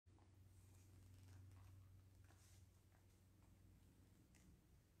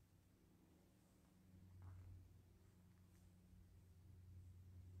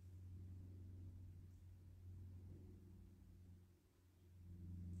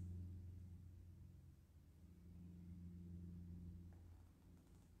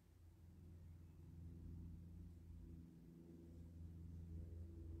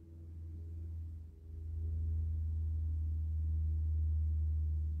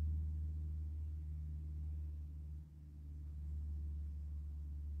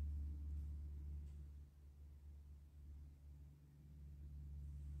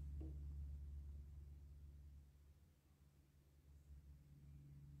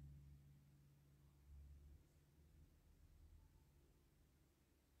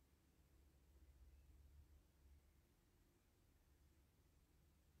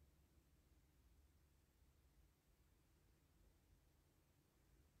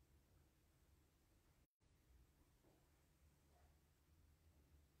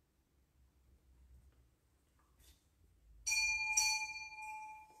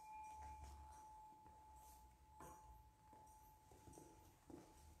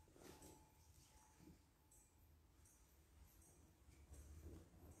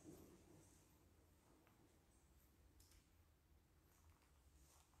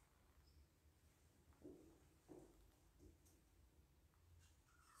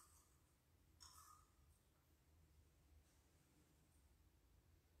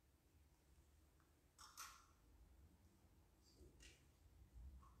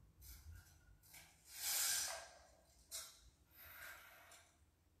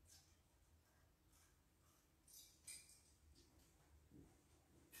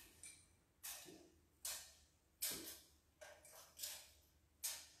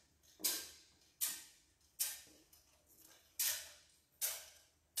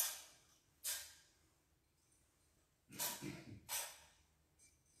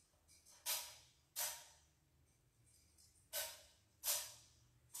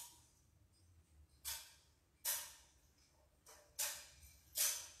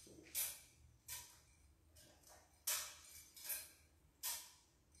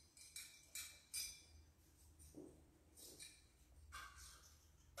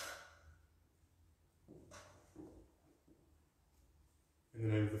In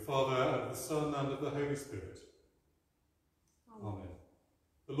the name of the Father, and of the Son, and of the Holy Spirit. Amen.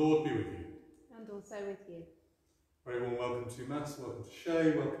 The Lord be with you. And also with you. Very warm welcome to Mass, welcome to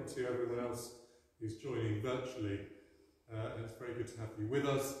Shay, welcome to everyone else who's joining virtually. And it's very good to have you with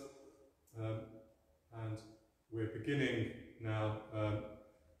us. And we're beginning now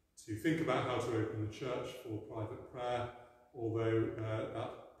to think about how to open the church for private prayer, although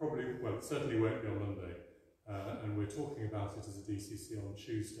that probably, well, it certainly won't be on Monday. And we're talking about it as a DCC on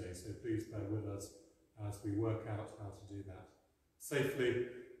Tuesday, so please bear with us as we work out how to do that safely.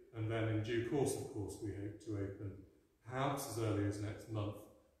 And then in due course, of course, we hope to open perhaps as early as next month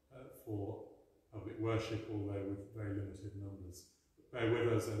for public worship, although with very limited numbers. But bear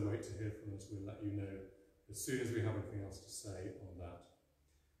with us and wait to hear from us. We'll let you know as soon as we have anything else to say on that.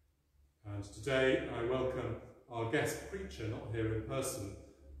 And today I welcome our guest preacher, not here in person,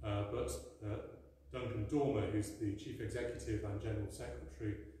 but Duncan Dormer, who's the Chief Executive and General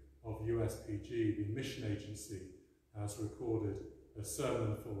Secretary of USPG, the mission agency, has recorded a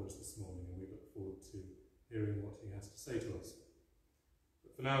sermon for us this morning, and we look forward to hearing what he has to say to us.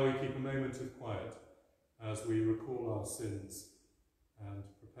 But for now, we keep a moment of quiet as we recall our sins and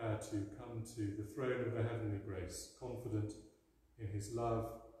prepare to come to the throne of the heavenly grace, confident in his love,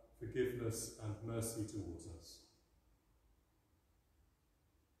 forgiveness, and mercy towards us.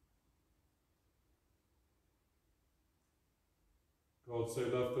 God so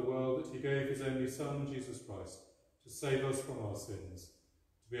loved the world that he gave his only Son, Jesus Christ, to save us from our sins,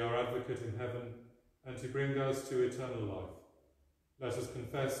 to be our advocate in heaven, and to bring us to eternal life. Let us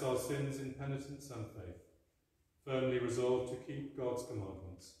confess our sins in penitence and faith, firmly resolved to keep God's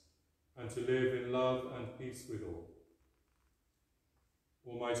commandments, and to live in love and peace with all.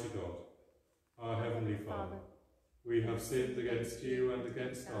 Almighty God, our Heavenly Father, we have sinned against you and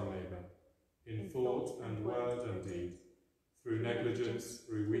against our neighbour, in thought and word and deed, through negligence,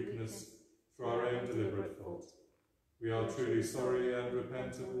 through weakness, through our own deliberate fault. We are truly sorry and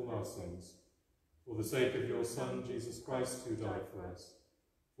repent of all our sins. For the sake of your Son, Jesus Christ, who died for us,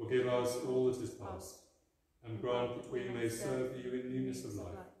 forgive us all that is past, and grant that we may serve you in newness of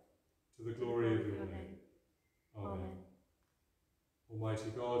life, to the glory of your name. Amen.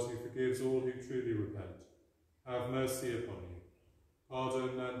 Almighty God, who forgives all who truly repent, have mercy upon you,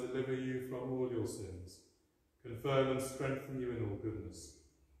 pardon and deliver you from all your sins, confirm and strengthen you in all goodness,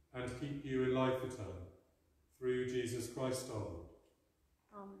 and keep you in life eternal, through Jesus Christ our Lord.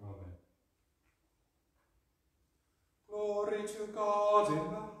 Amen. Amen. Glory to God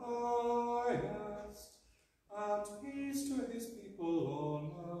in the highest, and peace to his people on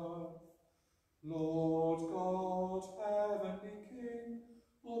earth. Lord God, heavenly King,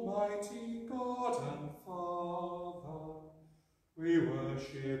 almighty God and Father, we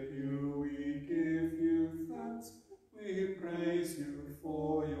worship you, we give you thanks, we praise you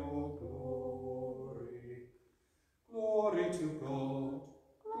for your glory. Glory to God,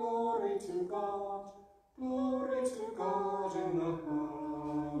 glory to God, glory to God in the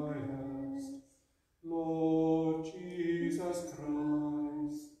highest. Lord Jesus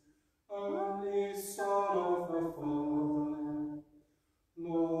Christ, only Son of the Father,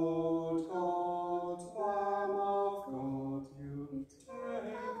 Lord God, Lamb of God, you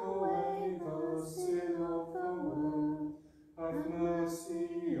take away the sin of the world, have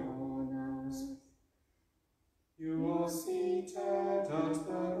mercy on us. You are seated at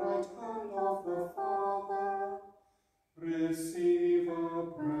the right hand of the Father, receive our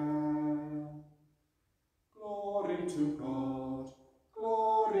prayer. Glory to God,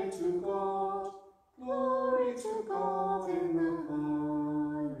 glory to God, glory to God in the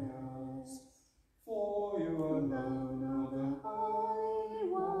highest. For you alone are the Holy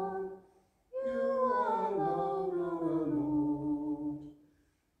One, you alone are the Lord,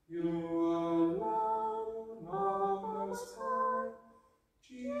 you alone are Most High,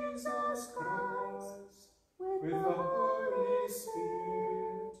 Jesus Christ, with the Holy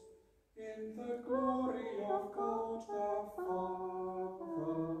Spirit, in the glory of God the Father.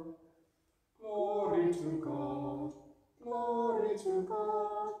 Glory to God, glory to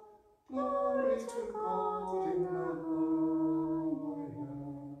God, glory to God in the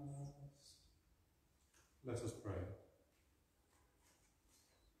highest. Let us pray.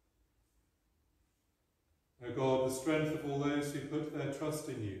 O God, the strength of all those who put their trust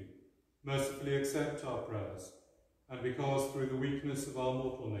in you, mercifully accept our prayers, and because through the weakness of our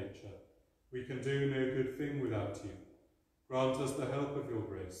mortal nature we can do no good thing without you, grant us the help of your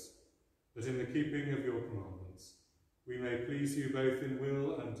grace, that in the keeping of your commandments we may please you both in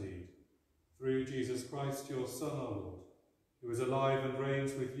will and deed, through Jesus Christ your Son our Lord, who is alive and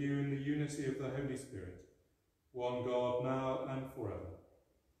reigns with you in the unity of the Holy Spirit, one God now and forever.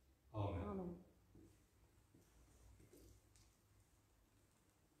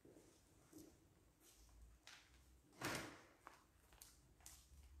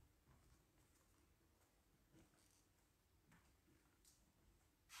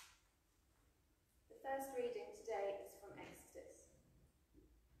 first reading today is from Exodus,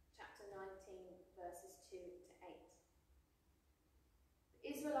 chapter 19, verses 2 to 8. The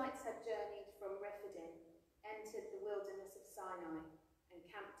Israelites had journeyed from Rephidim, entered the wilderness of Sinai, and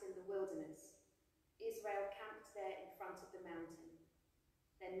camped in the wilderness. Israel camped there in front of the mountain.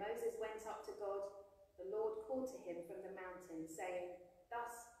 Then Moses went up to God. The Lord called to him from the mountain, saying,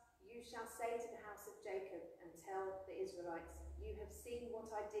 "Thus you shall say to the house of Jacob and tell the Israelites, you have seen what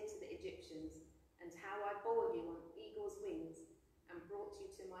I did to the Egyptians, and how I bore you on eagle's wings and brought you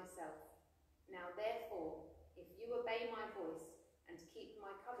to myself. Now therefore, if you obey my voice and keep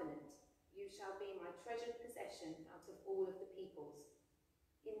my covenant, you shall be my treasured possession out of all of the peoples.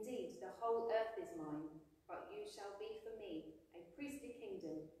 Indeed, the whole earth is mine, but you shall be for me a priestly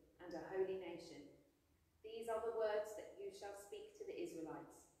kingdom and a holy nation. These are the words that you shall speak to the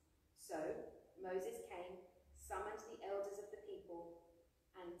Israelites." So Moses came, summoned the elders of the people,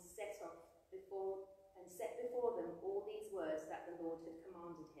 and set before them all these words that the Lord had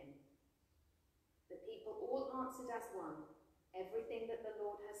commanded him. The people all answered as one, "Everything that the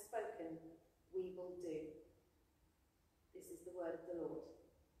Lord has spoken, we will do." This is the word of the Lord.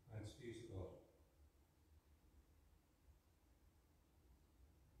 Thanks be to God.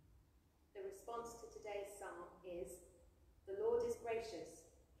 The response to today's psalm is, "The Lord is gracious,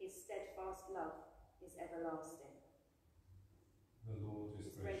 his steadfast love is everlasting." The Lord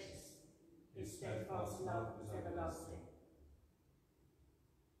is gracious, his steadfast love is everlasting.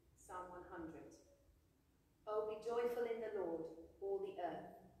 Psalm 100. Oh, be joyful in the Lord, all the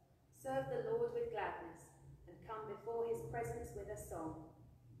earth. Serve the Lord with gladness, and come before his presence with a song.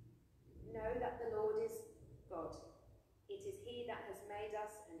 Know that the Lord is God. It is he that has made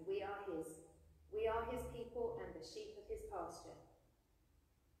us, and we are his. We are his people and the sheep of his pasture.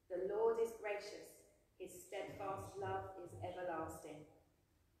 The Lord is gracious, his steadfast love is everlasting.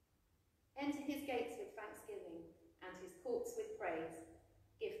 Enter his gates with thanksgiving and his courts with praise.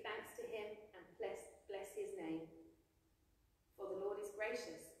 Give thanks to him and bless his name. For the Lord is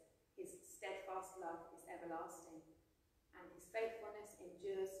gracious, his steadfast love is everlasting, and his faithfulness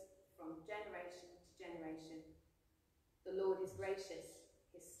endures from generation to generation. The Lord is gracious,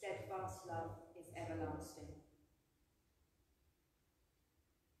 his steadfast love is everlasting.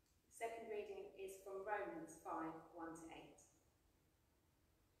 The second reading is from Romans 5, 1 to 8.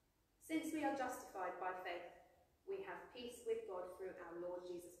 Since we are justified by faith, we have peace with God through our Lord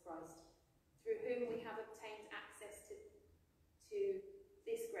Jesus Christ, through whom we have obtained access to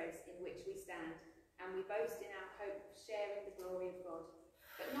this grace in which we stand, and we boast in our hope of sharing the glory of God.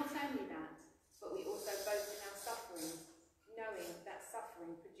 But not only that, but we also boast in our sufferings, knowing that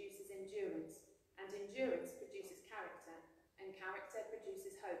suffering produces endurance, and endurance produces character, and character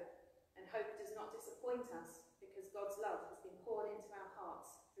produces hope. And hope does not disappoint us, because God's love has been poured into our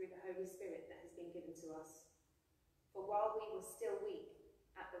hearts through the Holy Spirit that has been given to us. For while we were still weak,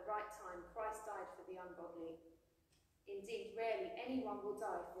 at the right time Christ died for the ungodly. Indeed, rarely anyone will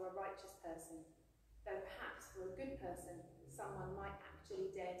die for a righteous person, though perhaps for a good person someone might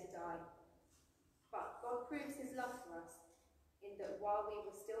actually dare to die. But God proves his love for us, in that while we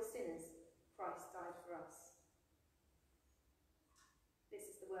were still sinners, Christ died for us. This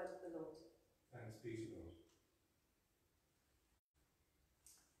is the word of the Lord. Thanks be to God.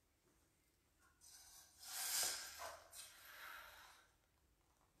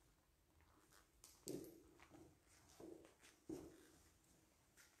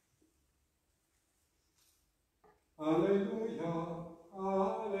 Alleluia,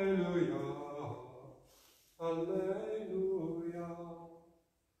 alleluia, alleluia,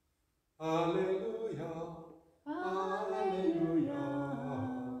 alleluia, alleluia,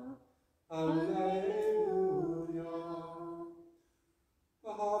 alleluia.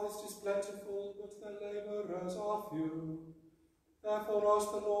 The harvest is plentiful, but the labourers are few. Therefore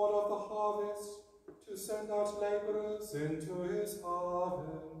ask the Lord of the harvest to send out labourers into his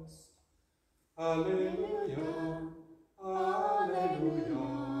harvest. Alleluia, alleluia,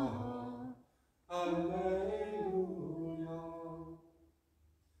 alleluia.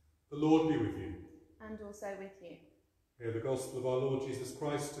 The Lord be with you. And also with you. Hear the gospel of our Lord Jesus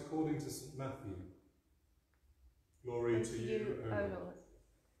Christ according to St. Matthew. Glory to you, O Lord.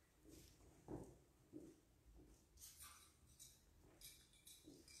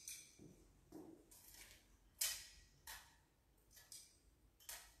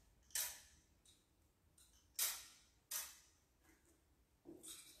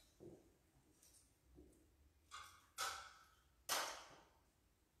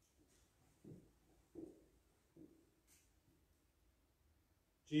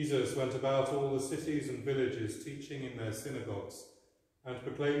 Jesus went about all the cities and villages, teaching in their synagogues and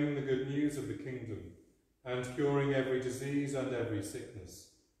proclaiming the good news of the kingdom, and curing every disease and every sickness.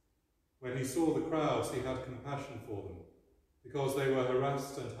 When he saw the crowds, he had compassion for them, because they were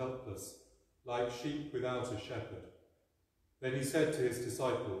harassed and helpless, like sheep without a shepherd. Then he said to his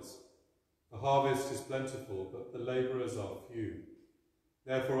disciples, "The harvest is plentiful, but the labourers are few.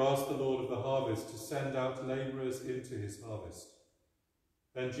 Therefore ask the Lord of the harvest to send out labourers into his harvest."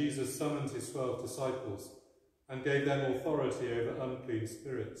 Then Jesus summoned his 12 disciples and gave them authority over unclean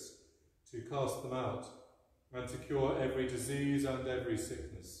spirits, to cast them out, and to cure every disease and every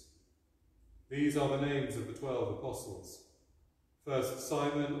sickness. These are the names of the 12 apostles. First,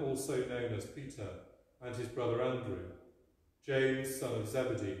 Simon, also known as Peter, and his brother Andrew, James, son of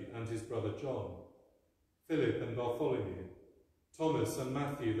Zebedee, and his brother John, Philip and Bartholomew, Thomas and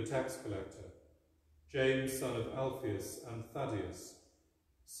Matthew the tax collector, James, son of Alphaeus and Thaddeus,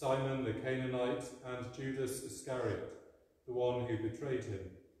 Simon the Canaanite, and Judas Iscariot, the one who betrayed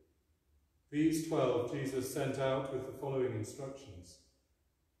him. These 12 Jesus sent out with the following instructions: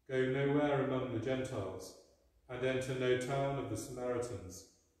 "Go nowhere among the Gentiles, and enter no town of the Samaritans,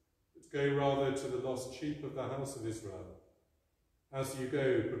 but go rather to the lost sheep of the house of Israel. As you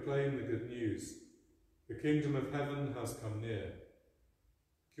go, proclaim the good news. The kingdom of heaven has come near.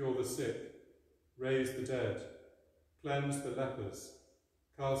 Cure the sick, raise the dead, cleanse the lepers,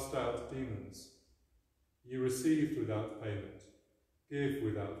 cast out demons. You received without payment, give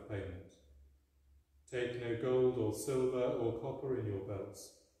without payment. Take no gold or silver or copper in your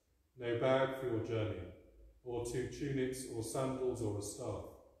belts, no bag for your journey, or 2 tunics or sandals or a staff,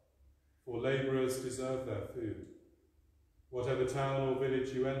 for labourers deserve their food. Whatever town or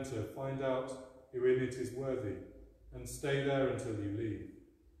village you enter, find out who in it is worthy, and stay there until you leave.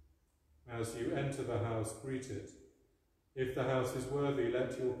 As you enter the house, greet it. If the house is worthy,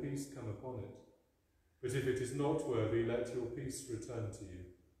 let your peace come upon it. But if it is not worthy, let your peace return to you.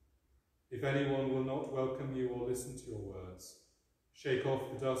 If anyone will not welcome you or listen to your words, shake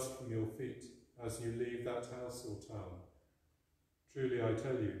off the dust from your feet as you leave that house or town. Truly I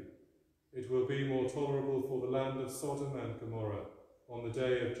tell you, it will be more tolerable for the land of Sodom and Gomorrah on the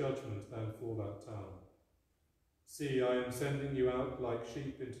day of judgment than for that town. See, I am sending you out like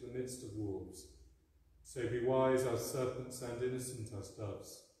sheep into the midst of wolves. So be wise as serpents and innocent as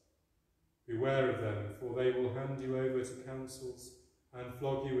doves. Beware of them, for they will hand you over to councils and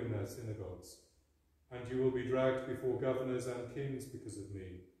flog you in their synagogues, and you will be dragged before governors and kings because of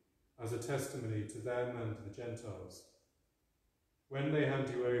me, as a testimony to them and the Gentiles. When they hand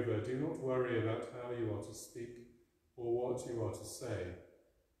you over, do not worry about how you are to speak or what you are to say,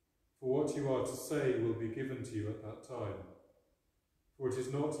 for what you are to say will be given to you at that time. For it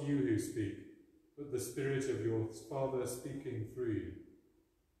is not you who speak, but the Spirit of your Father speaking through you.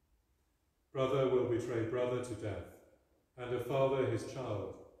 Brother will betray brother to death, and a father his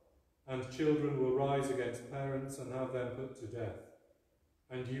child, and children will rise against parents and have them put to death,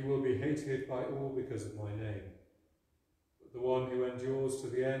 and you will be hated by all because of my name. But the one who endures to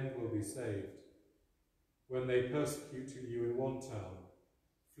the end will be saved. When they persecute you in one town,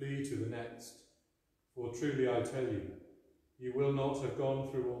 flee to the next, for truly I tell you, you will not have gone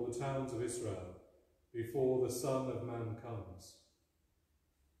through all the towns of Israel before the Son of Man comes.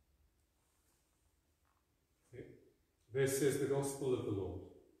 This is the gospel of the Lord.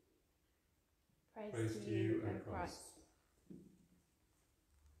 Praise to you, O Christ.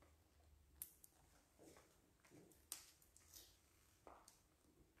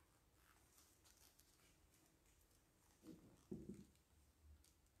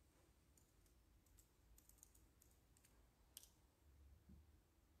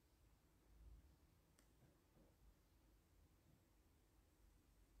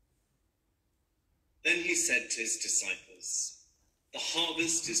 Then he said to his disciples, "The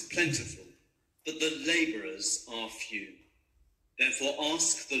harvest is plentiful, but the labourers are few. Therefore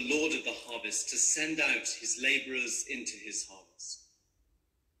ask the Lord of the harvest to send out his labourers into his harvest."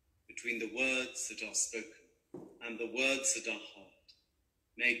 Between the words that are spoken and the words that are heard,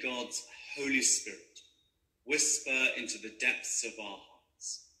 may God's Holy Spirit whisper into the depths of our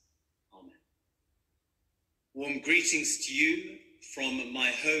hearts. Amen. Warm greetings to you from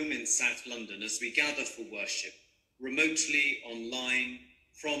my home in South London as we gather for worship, remotely online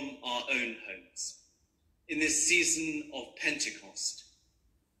from our own homes. In this season of Pentecost,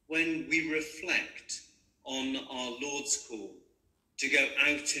 when we reflect on our Lord's call to go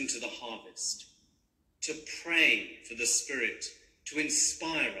out into the harvest, to pray for the Spirit to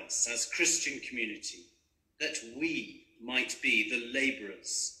inspire us as Christian community, that we might be the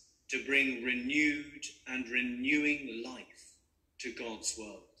labourers to bring renewed and renewing life to God's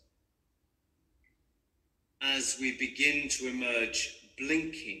world. As we begin to emerge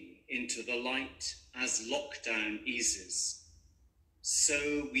blinking into the light as lockdown eases,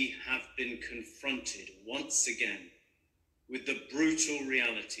 so we have been confronted once again with the brutal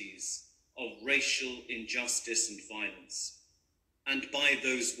realities of racial injustice and violence, and by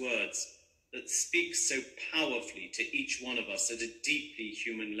those words that speak so powerfully to each one of us at a deeply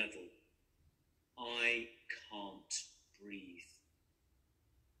human level: I can't breathe.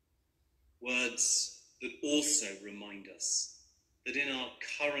 Words that also remind us that in our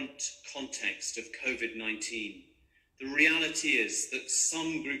current context of COVID-19, the reality is that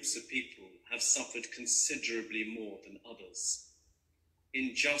some groups of people have suffered considerably more than others.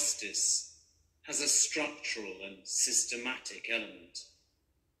 Injustice has a structural and systematic element.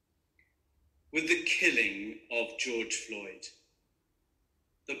 With the killing of George Floyd,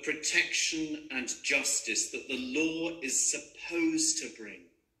 the protection and justice that the law is supposed to bring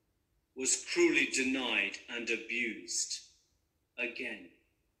was cruelly denied and abused again.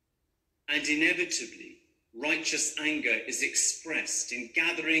 And inevitably, righteous anger is expressed in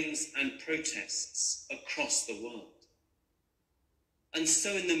gatherings and protests across the world. And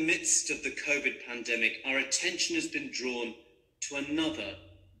so in the midst of the COVID pandemic, our attention has been drawn to another,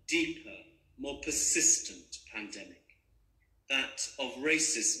 deeper, more persistent pandemic, that of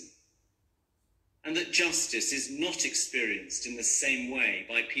racism, and that justice is not experienced in the same way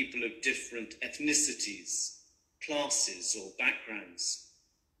by people of different ethnicities, classes, or backgrounds,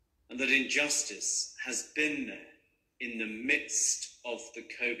 and that injustice has been there in the midst of the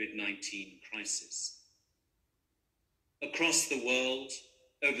COVID-19 crisis. Across the world,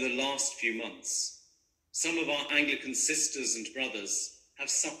 over the last few months, some of our Anglican sisters and brothers have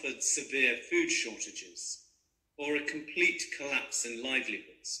suffered severe food shortages or a complete collapse in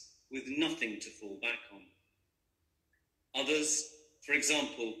livelihoods with nothing to fall back on. Others, for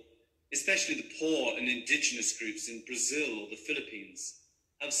example, especially the poor and indigenous groups in Brazil or the Philippines,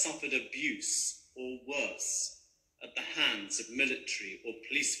 have suffered abuse or worse at the hands of military or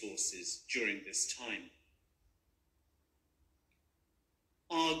police forces during this time.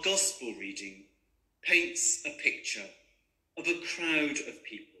 Our gospel reading paints a picture of a crowd of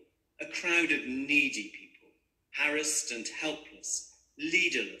people, a crowd of needy people, harassed and helpless,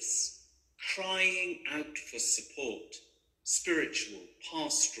 leaderless, crying out for support, spiritual,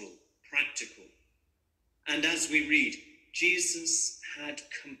 pastoral, practical. And as we read, Jesus had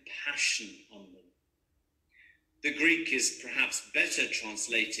compassion on them. The Greek is perhaps better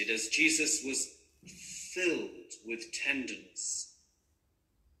translated as Jesus was filled with tenderness.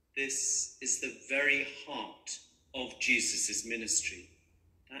 This is the very heart of Jesus' ministry,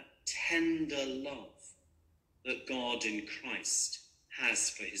 that tender love that God in Christ has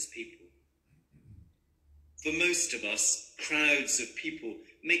for his people. For most of us, crowds of people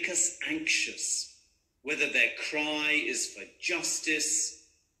make us anxious, whether their cry is for justice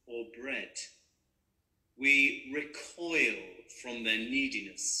or bread. We recoil from their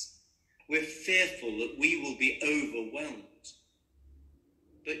neediness. We're fearful that we will be overwhelmed.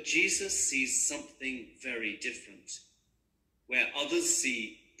 But Jesus sees something very different. Where others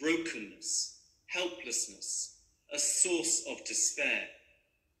see brokenness, helplessness, a source of despair,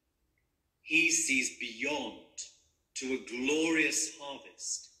 he sees beyond to a glorious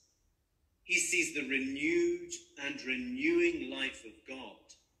harvest. He sees the renewed and renewing life of God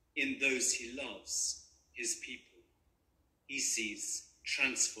in those he loves, his people. He sees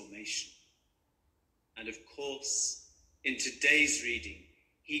transformation. And of course, in today's reading,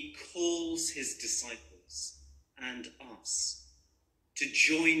 he calls his disciples and us to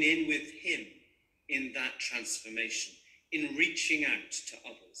join in with him in that transformation, in reaching out to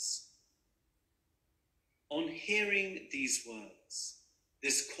others. On hearing these words,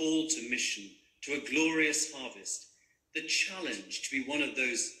 this call to mission, to a glorious harvest, the challenge to be one of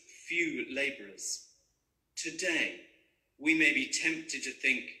those few labourers, today we may be tempted to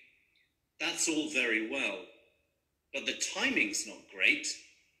think, that's all very well, but the timing's not great.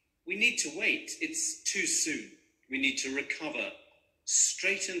 We need to wait. It's too soon. We need to recover,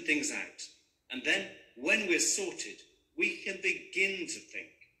 straighten things out, and then when we're sorted, we can begin to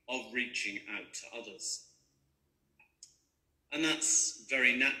think of reaching out to others. And that's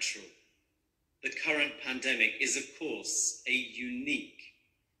very natural. The current pandemic is, of course, a unique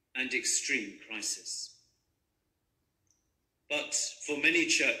and extreme crisis. But for many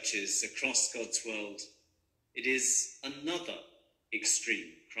churches across God's world, it is another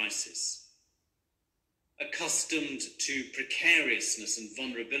extreme crisis. Accustomed to precariousness and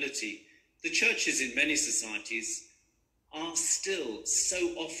vulnerability, the churches in many societies are still so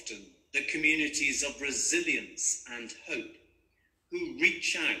often the communities of resilience and hope, who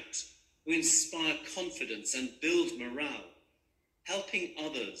reach out, who inspire confidence and build morale, helping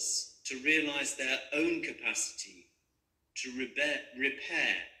others to realize their own capacity to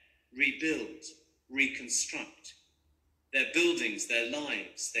repair, rebuild, reconstruct their buildings, their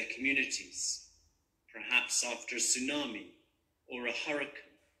lives, their communities, perhaps after a tsunami or a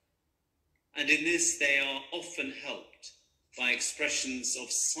hurricane. And in this, they are often helped by expressions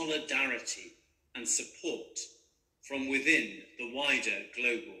of solidarity and support from within the wider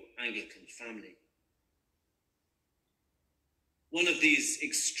global Anglican family. One of these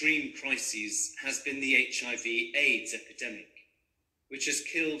extreme crises has been the HIV/AIDS epidemic, which has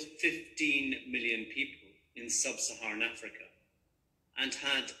killed 15 million people in sub-Saharan Africa and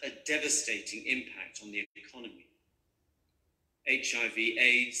had a devastating impact on the economy.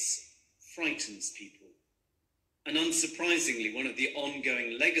 HIV/AIDS frightens people, and unsurprisingly, one of the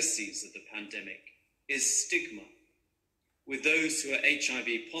ongoing legacies of the pandemic is stigma, with those who are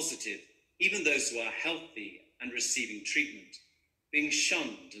HIV positive, even those who are healthy and receiving treatment, being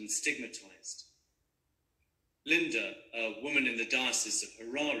shunned and stigmatized. Linda, a woman in the Diocese of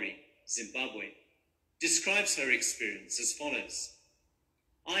Harare, Zimbabwe, describes her experience as follows.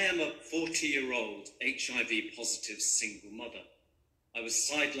 I am a 40-year-old HIV positive single mother. I was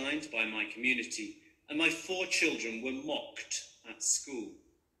sidelined by my community, and my 4 children were mocked at school.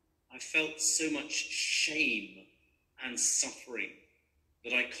 I felt so much shame and suffering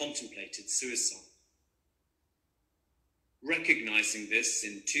that I contemplated suicide. Recognizing this,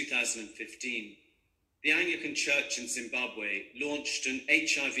 in 2015, the Anglican Church in Zimbabwe launched an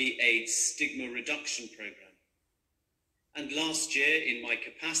HIV/AIDS stigma reduction program. And last year, in my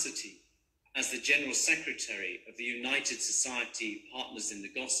capacity as the General Secretary of the United Society Partners in the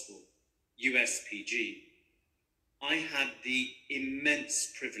Gospel, USPG, I had the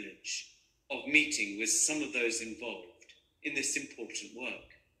immense privilege of meeting with some of those involved in this important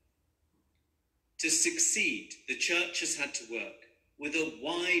work. To succeed, the Church has had to work with a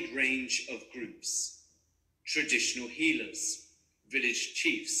wide range of groups: traditional healers, village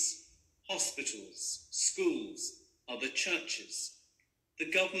chiefs, hospitals, schools, other churches, the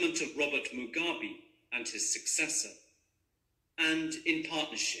government of Robert Mugabe and his successor, and in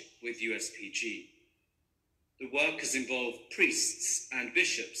partnership with USPG. The work has involved priests and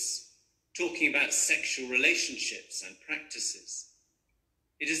bishops talking about sexual relationships and practices.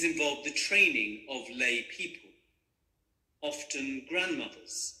 It has involved the training of lay people, often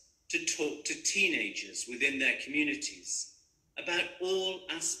grandmothers, to talk to teenagers within their communities about all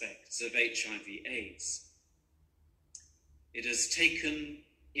aspects of HIV/AIDS. It has taken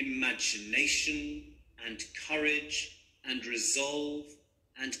imagination and courage and resolve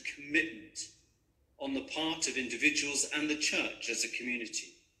and commitment on the part of individuals and the Church as a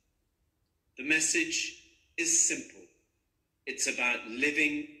community. The message is simple. It's about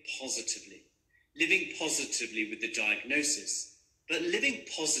living positively with the diagnosis, but living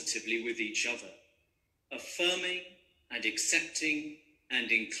positively with each other, affirming and accepting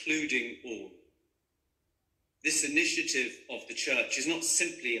and including all. This initiative of the Church is not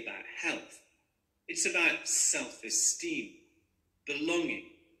simply about health. It's about self-esteem, belonging,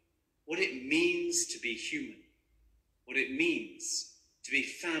 what it means to be human, what it means to be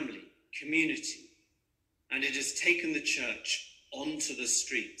family, community. And it has taken the Church onto the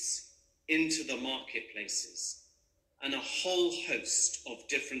streets, into the marketplaces, and a whole host of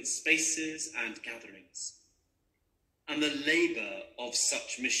different spaces and gatherings. And the labour of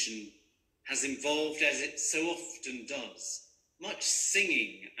such mission has involved, as it so often does, much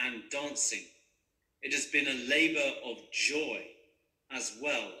singing and dancing. It has been a labour of joy as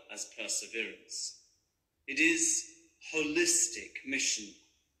well as perseverance. It is holistic mission,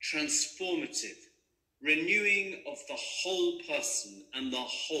 transformative, renewing of the whole person and the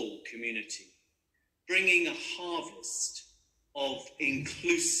whole community, bringing a harvest of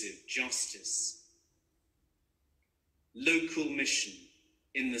inclusive justice. Local mission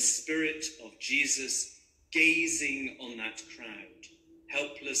in the spirit of Jesus, gazing on that crowd,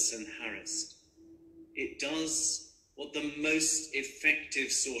 helpless and harassed. It does what the most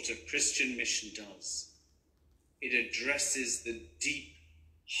effective sort of Christian mission does. It addresses the deep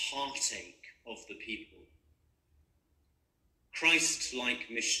heartache of the people. Christ-like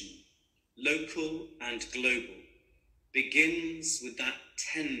mission, local and global, begins with that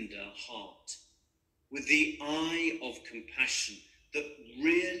tender heart, with the eye of compassion that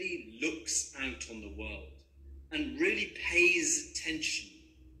really looks out on the world and really pays attention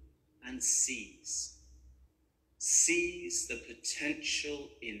and sees the potential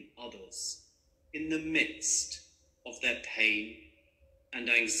in others in the midst of their pain and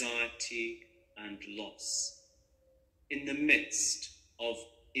anxiety and loss, in the midst of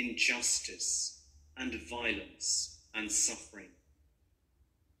injustice and violence and suffering.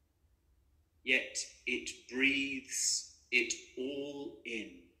 yet it breathes it all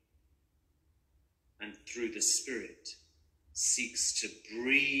in, and through the Spirit seeks to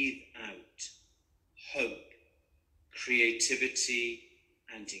breathe out hope, creativity,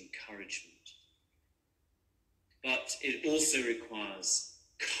 and encouragement. But it also requires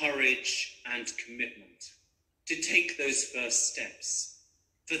courage and commitment to take those first steps,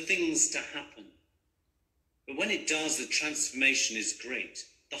 for things to happen. But when it does, the transformation is great,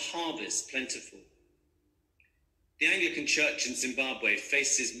 the harvest plentiful. The Anglican Church in Zimbabwe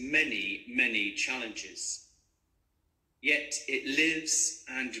faces many, many challenges, yet it lives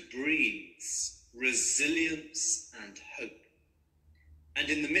and breathes resilience and hope, and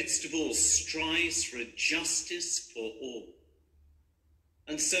in the midst of all strives for a justice for all.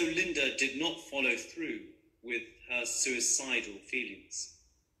 And so Linda did not follow through with her suicidal feelings.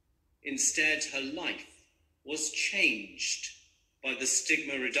 Instead, her life was changed by the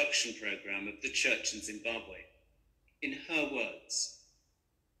stigma reduction program of the church in Zimbabwe. In her words,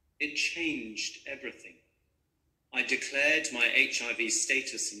 it changed everything. I declared my HIV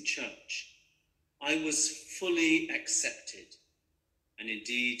status in church. I was fully accepted and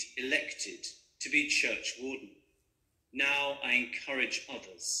indeed elected to be church warden. Now I encourage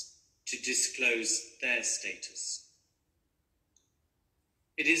others to disclose their status.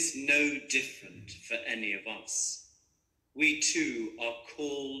 It is no different for any of us. We too are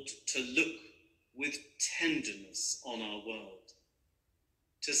called to look with tenderness on our world,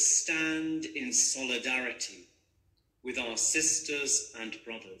 to stand in solidarity with our sisters and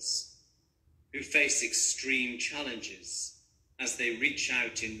brothers who face extreme challenges as they reach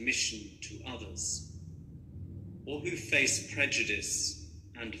out in mission to others, or who face prejudice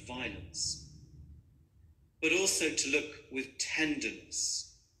and violence, but also to look with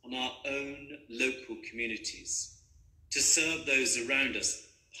tenderness on our own local communities, to serve those around us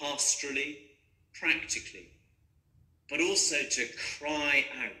pastorally, practically, but also to cry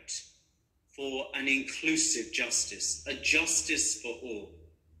out for an inclusive justice, a justice for all,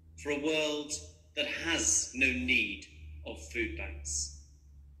 for a world that has no need of food banks.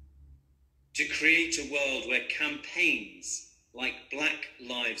 To create a world where campaigns like Black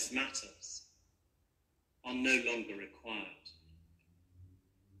Lives Matter are no longer required.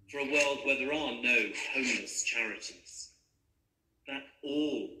 For a world where there are no homeless charities, that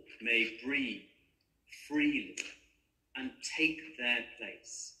all may breathe freely and take their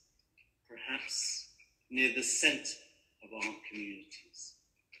place, perhaps near the centre of our communities.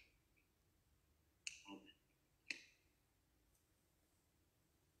 Amen.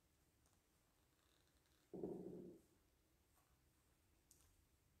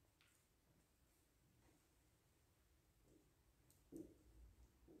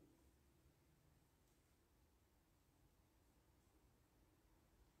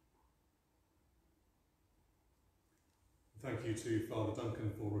 Thank you to Father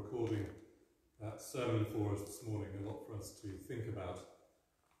Duncan for recording that sermon for us this morning, a lot for us to think about.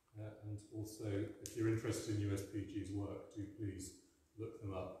 And also, if you're interested in USPG's work, do please look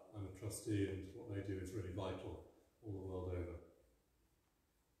them up. I'm a trustee and what they do is really vital all the world over.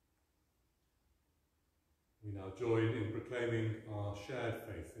 We now join in proclaiming our shared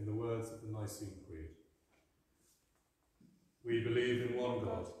faith in the words of the Nicene Creed. We believe in one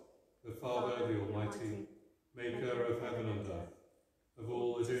God, the Father, the Almighty, maker of heaven and earth, of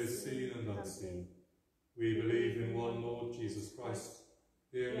all that is seen and unseen. We believe in one Lord Jesus Christ,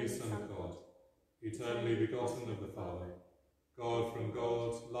 the only Son of God, eternally begotten of the Father, God from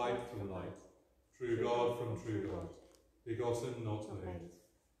God, light from light, true God from true God, begotten, not made,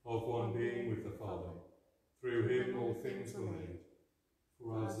 of one being with the Father. Through him all things were made.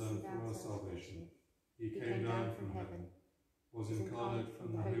 For us and for our salvation, he came down from heaven, was incarnate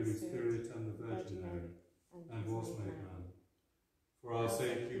from the Holy Spirit and the Virgin Mary, and was made man. For our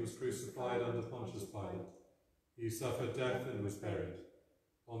sake he was crucified under Pontius Pilate. He suffered death and was buried.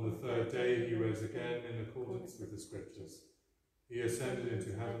 On the third day he rose again in accordance with the Scriptures. He ascended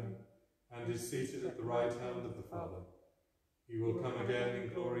into heaven and is seated at the right hand of the Father. He will come again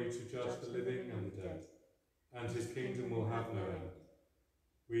in glory to judge the living and the dead, and his kingdom will have no end.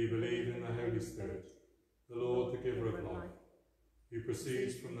 We believe in the Holy Spirit, the Lord, the giver of life, who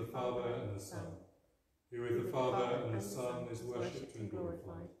proceeds from the Father and the Son, who with the Father and the Son is worshipped and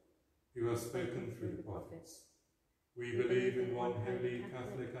glorified, who has spoken through the prophets. We believe in one holy,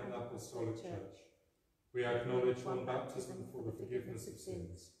 Catholic and Apostolic Church. We acknowledge one baptism for the forgiveness of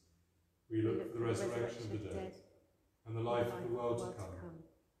sins. We look for the resurrection of the dead and the life of the world to come.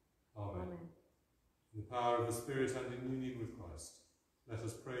 Amen. In the power of the Spirit and in union with Christ, let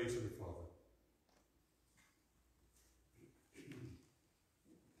us pray to the Father.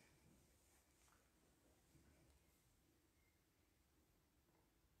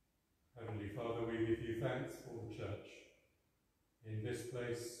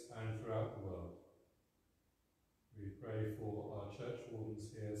 place and throughout the world. We pray for our church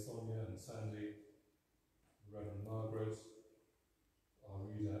wardens here, Sonia and Sandy, Reverend Margaret, our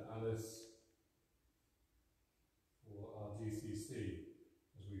reader Alice, for our DCC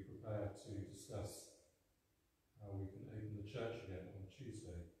as we prepare to discuss how we can open the church again on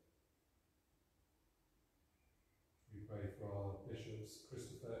Tuesday. We pray for our bishops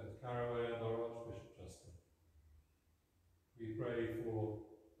Christopher and Caraway and our Archbishop Justin. We pray for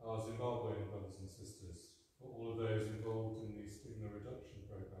our Zimbabwean brothers and sisters, for all of those involved in the stigma reduction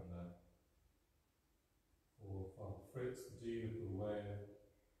programme there, for Father Fritz, the Dean of Bulgaria,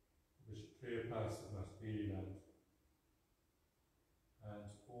 Bishop Cleopas of Matabeleland, and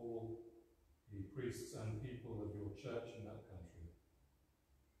all the priests and people of your church in that country.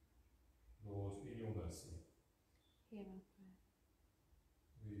 Lord, in your mercy, hear our prayer.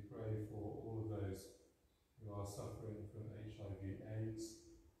 we pray for all of those who are suffering from HIV/AIDS,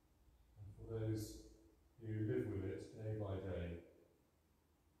 and for those who live with it day by day.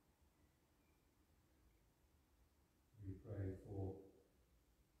 We pray for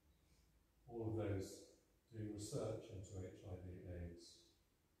all of those doing research into HIV/AIDS.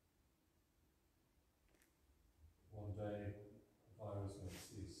 One day, the virus may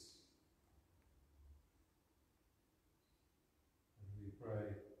cease. And we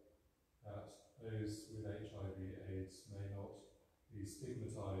pray that those with HIV/AIDS may not be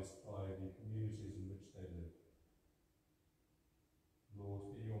stigmatised by the communities in which they live.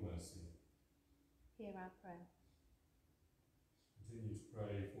 Lord, in your mercy, Hear our prayer. continue to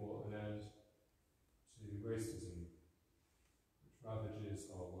pray for an end to racism which ravages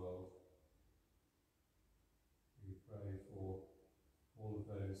our world. We pray for all of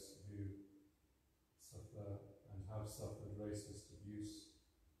those who suffer and have suffered racist abuse.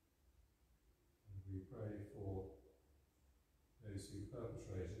 And we pray for those who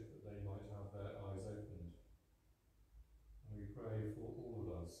perpetrate it, that they might have their eyes opened. And we pray for all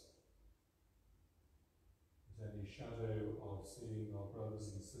of us, that any shadow of seeing our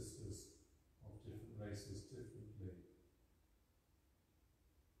brothers and sisters of different races differently,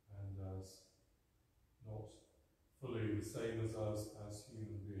 and as not fully the same as us as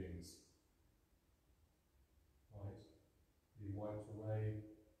human beings, might be wiped away,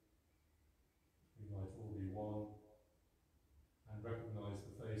 we might all be one, and recognise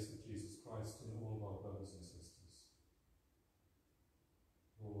the face of Jesus Christ in all of our brothers and sisters.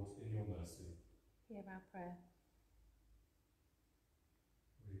 Lord, in your mercy, Hear our prayer.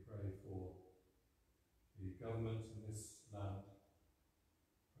 we pray for the government in this land.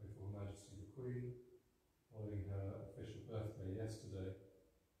 Pray for Her Majesty the Queen, following her official birthday yesterday.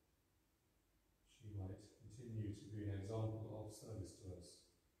 She might continue to be an example of service to us.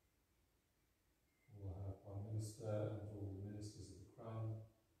 For her Prime Minister and all the ministers of the Crown.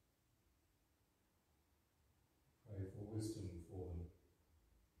 Pray for wisdom for them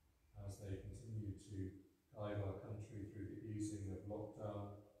as they continue to guide our country through the easing of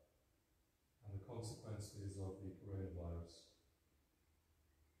lockdown and the consequences of the coronavirus.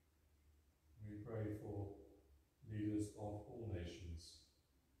 We pray for leaders of all nations.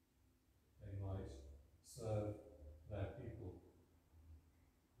 They might serve their people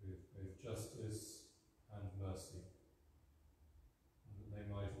with both justice and mercy, and that they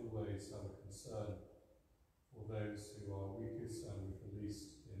might always have a concern for those who are weakest and with the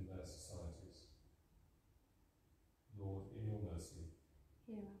least in their societies. Lord, in your mercy,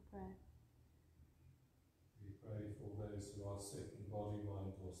 Hear our prayer. we pray for those who are sick in body,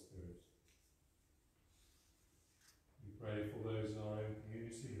 mind or spirit. We pray for those in our own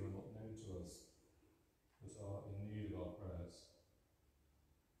community who are not known to us, but are in need of our prayers.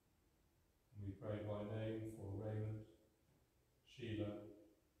 And we pray by name for Raymond, Sheila,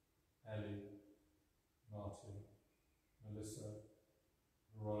 Ellie, Martin, Melissa,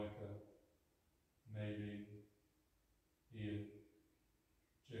 Veronica, Maylene, Ian,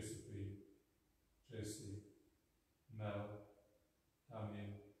 Josephine, Josie, Mel,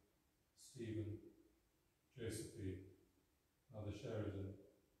 Damien, Stephen, Josephine, Mother Sheridan,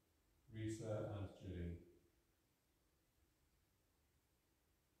 Rita and Gillian.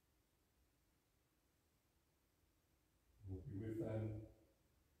 We'll be with them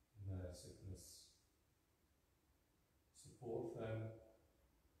in their sickness. Support them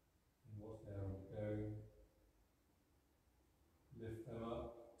in what they are undergoing. Lift them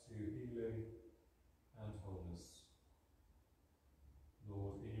up to healing and wholeness.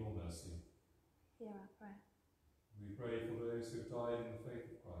 Lord, in your mercy, Hear our prayer. we pray for those who have died in the faith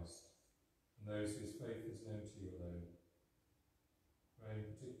of Christ, and those whose faith is known to you alone. Praying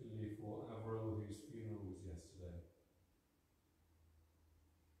particularly for Avril, whose funeral was yesterday.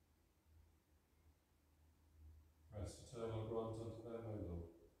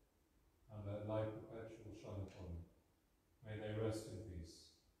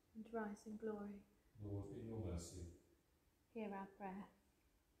 rise in glory. Lord, in your mercy, Hear our prayer.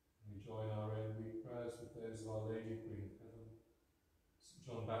 we join our own weak prayers with those of Our Lady, Queen of Heaven, St.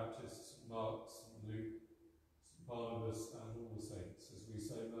 John Baptist, St. Mark, St. Luke, St. Barnabas, and all the saints, as we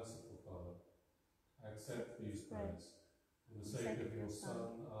say, Merciful Father, accept these prayers for the sake of your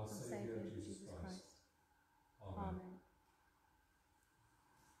Son, our Saviour, Jesus Christ. Amen.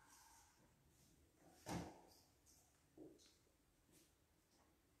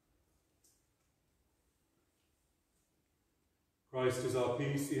 Christ is our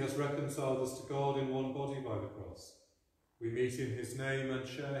peace. He has reconciled us to God in one body by the cross. We meet in his name and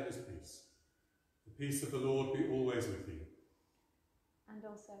share his peace. The peace of the Lord be always with you. And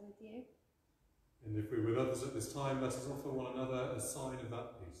also with you. And if we're with others at this time, let us offer one another a sign of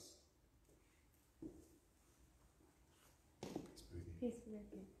that peace. Peace be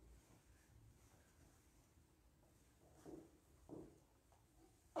with you.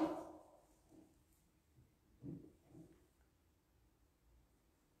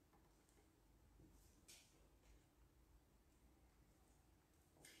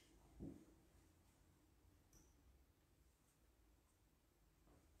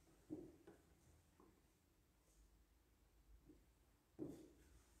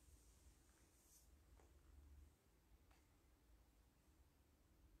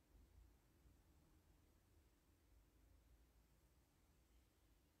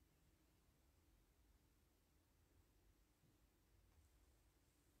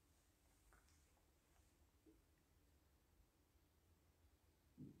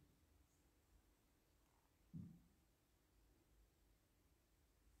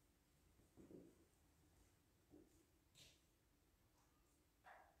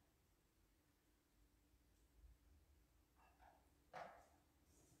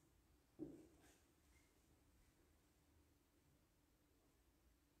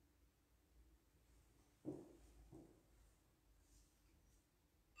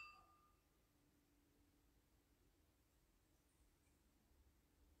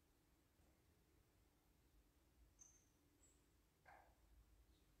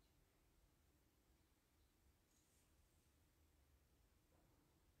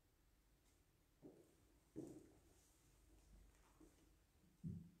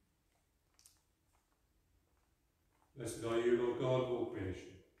 Blessed are you, Lord God of all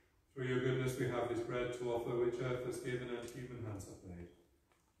creation. Through your goodness we have this bread to offer, which earth has given and human hands have made.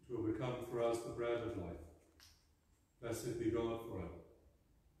 It will become for us the bread of life. Blessed be God forever.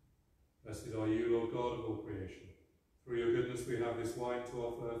 Blessed are you, Lord God of all creation. Through your goodness we have this wine to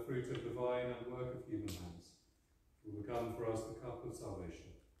offer, fruit of the vine and work of human hands. It will become for us the cup of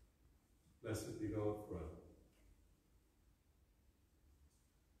salvation. Blessed be God forever.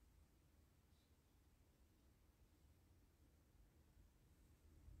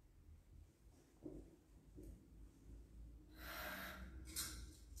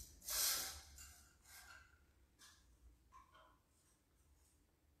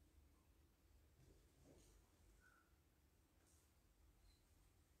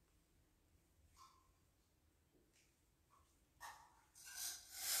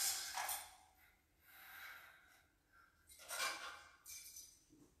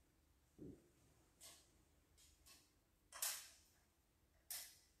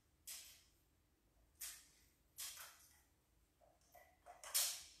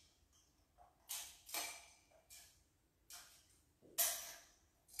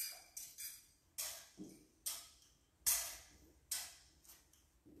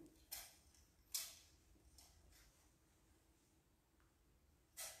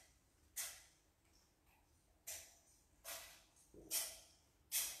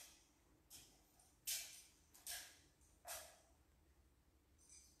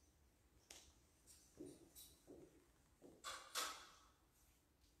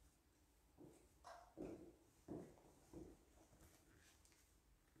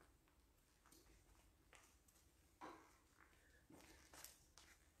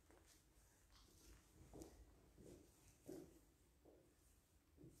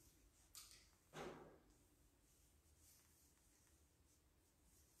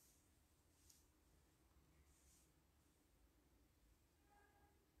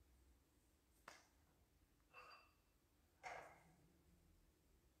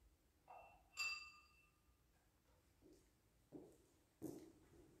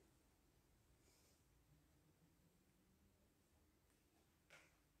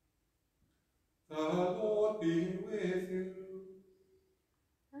 The Lord be with you.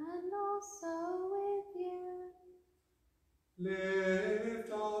 And also with you.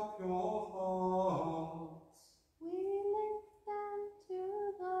 Lift up your hearts. We lift them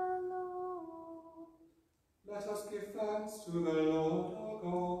to the thanks to the Lord our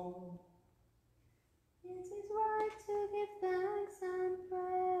God. It is right to give thanks and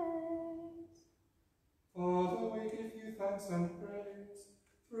praise. Father, we give you thanks and praise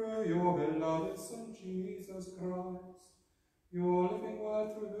through your beloved Son Jesus Christ, your living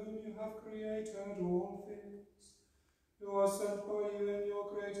word through whom you have created all things, who was sent by you in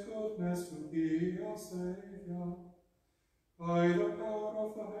your great goodness to be our Saviour, by the power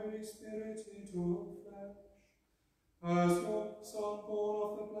of the Holy Spirit he took flesh, as your Son born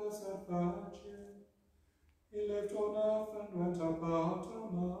of the Blessed Virgin. He lived on earth and went about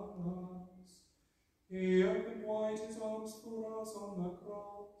among us. He opened wide his arms for us on the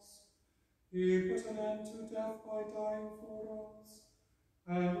cross. He put an end to death by dying for us,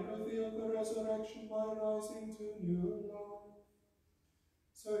 and revealed the resurrection by rising to new life.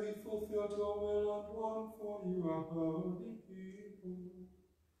 So he fulfilled your will and won for you a holy people.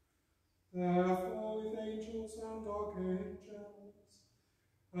 Therefore, with angels and archangels,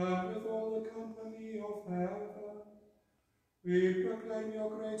 and with all the company of heaven, we proclaim your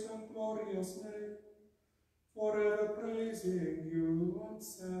great and glorious name, forever praising you and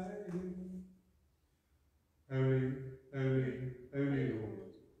saying, Holy, holy, holy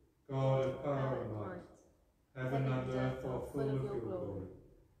Lord, God of power and might, heaven and earth are full of your glory.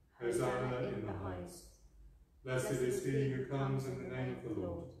 Hosanna in the highest. Blessed is he who comes in the name of the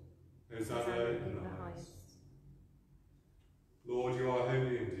Lord. Hosanna in the highest. Lord, you are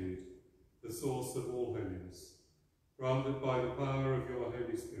holy indeed, the source of all holiness. Grant that by the power of your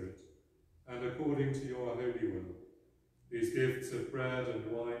Holy Spirit, and according to your holy will, these gifts of bread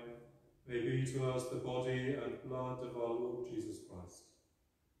and wine may be to us the body and blood of our Lord Jesus Christ,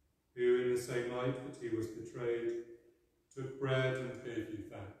 who in the same night that he was betrayed, took bread and gave you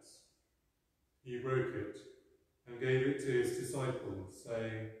thanks. He broke it and gave it to his disciples,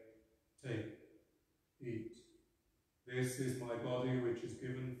 saying, Take, eat. This is my body which is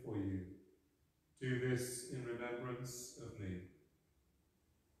given for you. Do this in remembrance of me.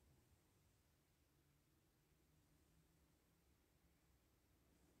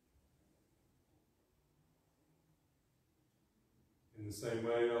 In the same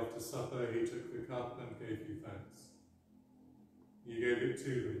way, after supper, he took the cup and gave you thanks. He gave it to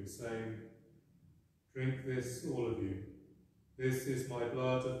them, saying, Drink this, all of you. This is my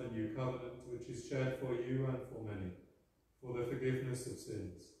blood of the new covenant, which is shed for you and for many, for the forgiveness of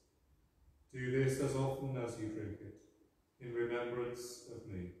sins. Do this as often as you drink it, in remembrance of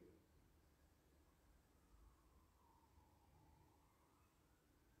me.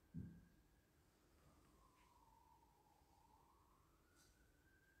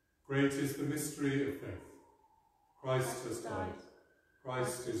 Great is the mystery of faith. Christ has died.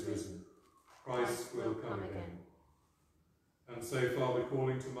 Christ is risen. Christ will come again. And so far we're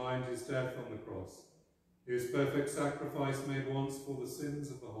calling to mind his death on the cross, his perfect sacrifice made once for the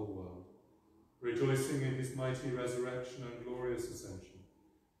sins of the whole world, rejoicing in his mighty resurrection and glorious ascension,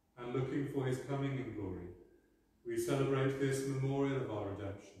 and looking for his coming in glory, we celebrate this memorial of our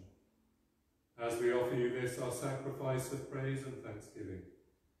redemption. As we offer you this, our sacrifice of praise and thanksgiving,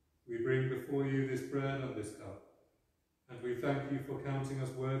 we bring before you this bread and this cup, and we thank you for counting us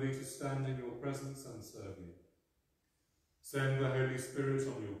worthy to stand in your presence and serve you. Send the Holy Spirit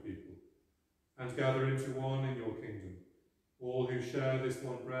on your people, and gather into one in your kingdom all who share this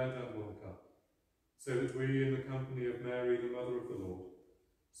one bread and one cup, so that we, in the company of Mary, the Mother of the Lord,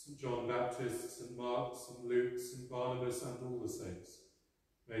 St. John Baptist, St. Mark, St. Luke, St. Barnabas, and all the saints,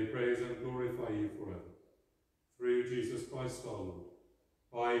 may praise and glorify you forever. Through Jesus Christ our Lord,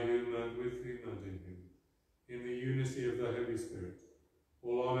 by whom and with whom and in whom, in the unity of the Holy Spirit,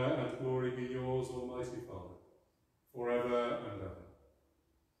 all honour and glory be yours, Almighty Father, forever and ever.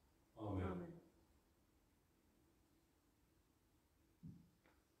 Amen. Amen.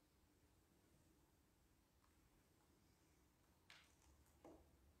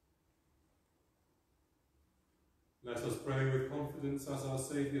 Let us pray with confidence as our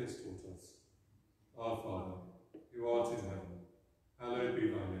Saviour has taught us. Our Father, who art in heaven, hallowed be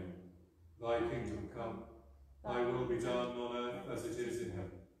thy name. Thy kingdom come, thy will be done on earth as it is in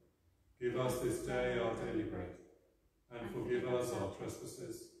heaven. Give us this day our daily bread, and forgive us our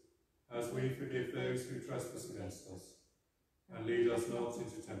trespasses, as we forgive those who trespass against us. And lead us not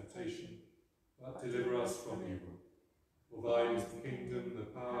into temptation, but deliver us from evil. For thine is the kingdom, the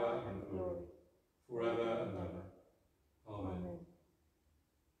power, and the glory, forever and ever. Amen.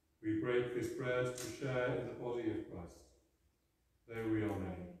 We break this bread to share in the body of Christ. Though we are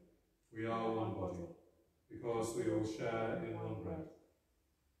many, we are one body, because we all share in one bread.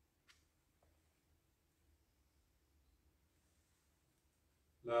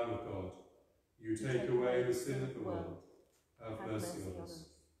 Lamb of God, you take away the sin of the world. have mercy on us.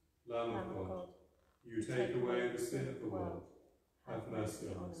 Lamb of God, you take away the sin of the world, have mercy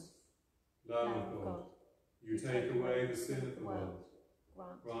on us. Lamb of God, you take away the sin of the world,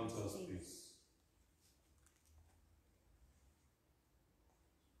 grant us peace.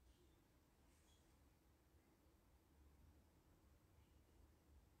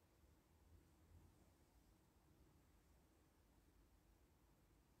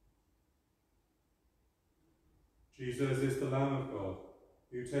 Jesus is the Lamb of God,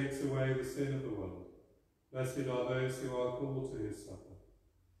 who takes away the sin of the world. Blessed are those who are called to his supper.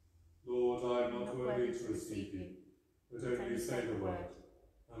 Lord, I am not worthy to receive you, but only say the word,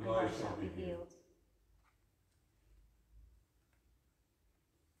 and I shall be healed.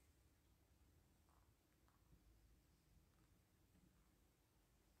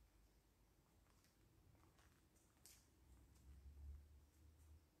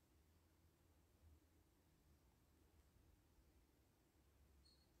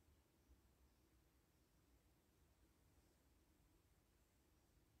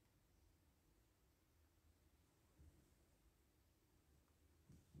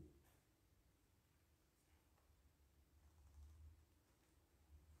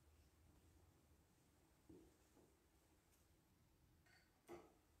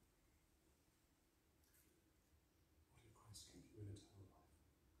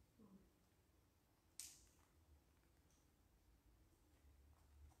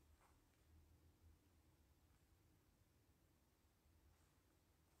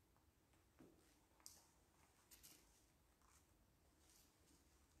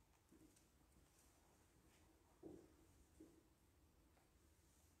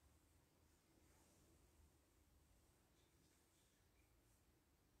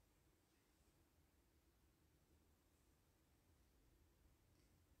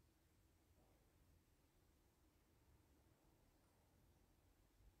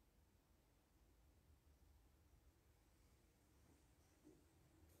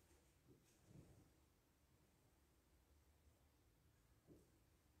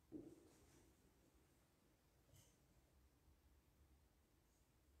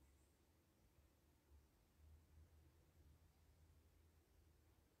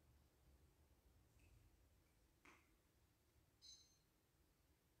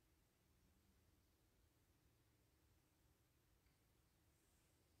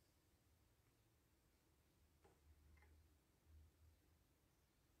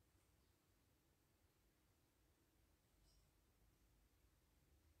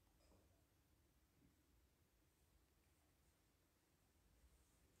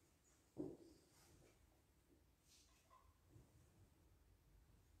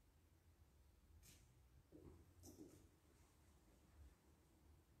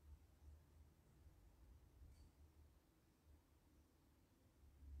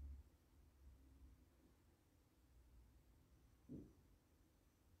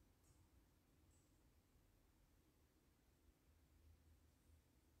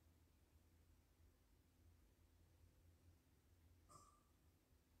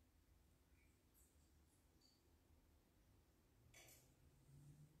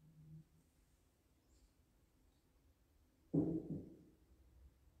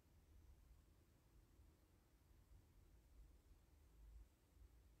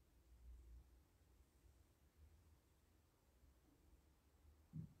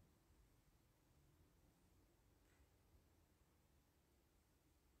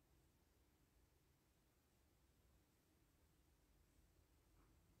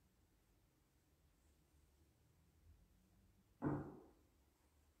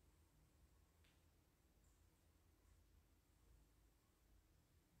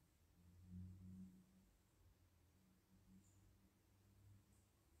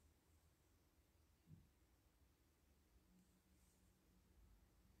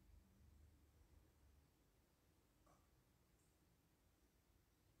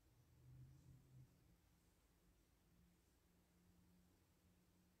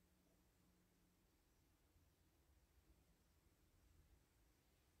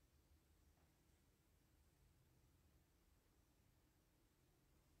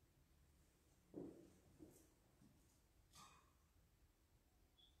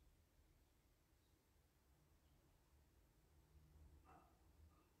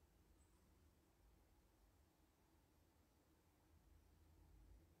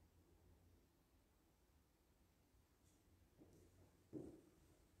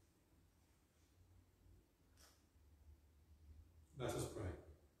 Let us pray.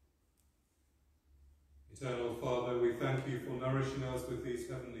 Eternal Father, we thank you for nourishing us with these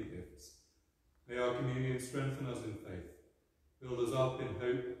heavenly gifts. May our communion strengthen us in faith, Build us up in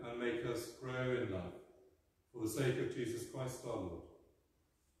hope and make us grow in love. For the sake of Jesus Christ our Lord.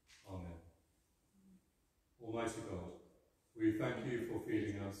 Amen. Almighty God, we thank you for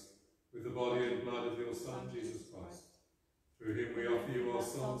feeding us with the body and blood of your Son, Jesus Christ, through whom we offer you our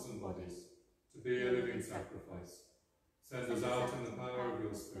souls and bodies to be a living sacrifice. Send us out in the power of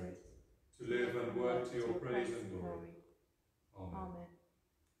your Spirit, to live and work to your praise and glory. Amen.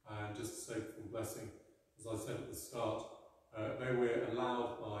 And just a sacred blessing, as I said at the start, though we're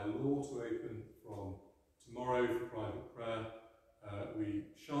allowed by law to open from tomorrow for private prayer, we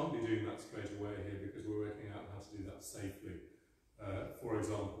shan't be doing that straight away here because we're working out how to do that safely. For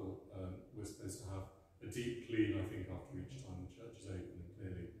example, we're supposed to have a deep clean, I think, after each time the church is open, and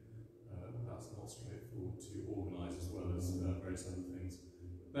clearly that's not straightforward to organise, as well as various other things.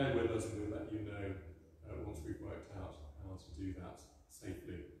 Bear with us and we'll let you know once we've worked out how to do that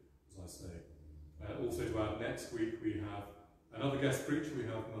safely, as I say. Also to add, next week we have another guest preacher. We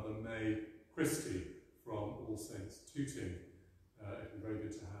have Mother May Christie from All Saints Tooting. It'll be very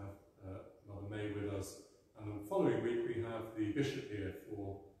good to have Mother May with us. And the following week we have the Bishop here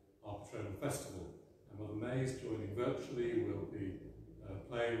for our Patronal Festival. And Mother May is joining virtually. We'll be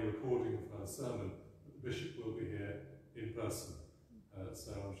playing a recording of her sermon. But the Bishop will be here in person.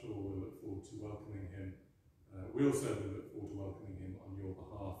 So I'm sure we'll look forward to welcoming him. We'll certainly look forward to welcoming him on your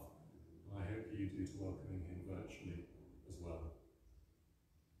behalf. And I hope you do to welcoming him virtually as well.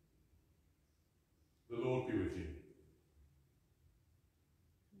 The Lord be with you.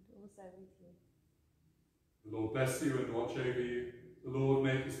 And also with you. The Lord bless you and watch over you. The Lord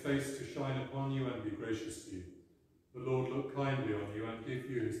make his face to shine upon you and be gracious to you. The Lord look kindly on you and give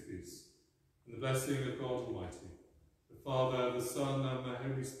you his peace. And the blessing of God Almighty, the Father, the Son, and the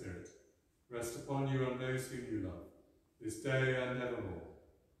Holy Spirit, rest upon you and those whom you love, this day and evermore.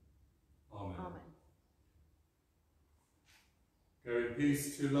 Amen. Amen. Go in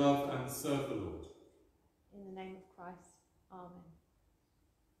peace to love and serve the Lord. In the name of Christ. Amen.